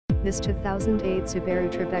This 2008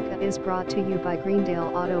 Subaru Tribeca is brought to you by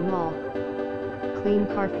Greendale Auto Mall. Clean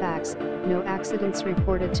Carfax, no accidents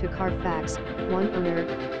reported to Carfax, one owner,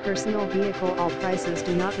 personal vehicle. All prices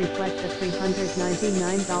do not reflect the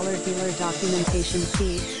 $399 dealer documentation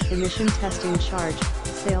fee, emission testing charge,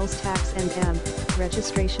 sales tax and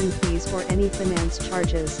registration fees or any finance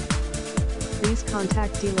charges. Please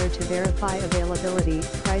contact dealer to verify availability,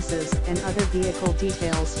 prices, and other vehicle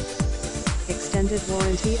details. Extended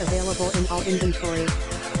warranty available in all inventory.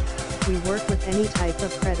 We work with any type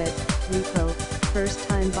of credit, repo,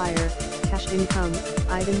 first-time buyer, cash income,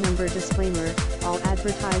 item number. Disclaimer, all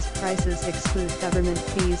advertised prices exclude government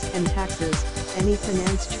fees and taxes, any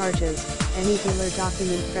finance charges, any dealer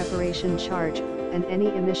document preparation charge, and any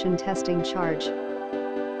emission testing charge.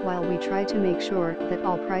 While we try to make sure that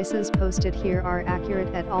all prices posted here are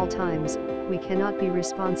accurate at all times, we cannot be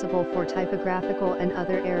responsible for typographical and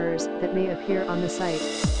other errors that may appear on the site.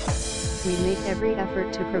 We make every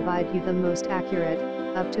effort to provide you the most accurate,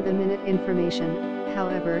 up-to-the-minute information.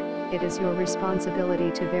 However, it is your responsibility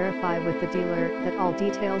to verify with the dealer that all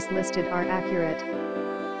details listed are accurate.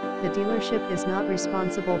 The dealership is not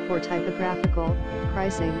responsible for typographical,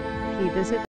 pricing, fee. Visit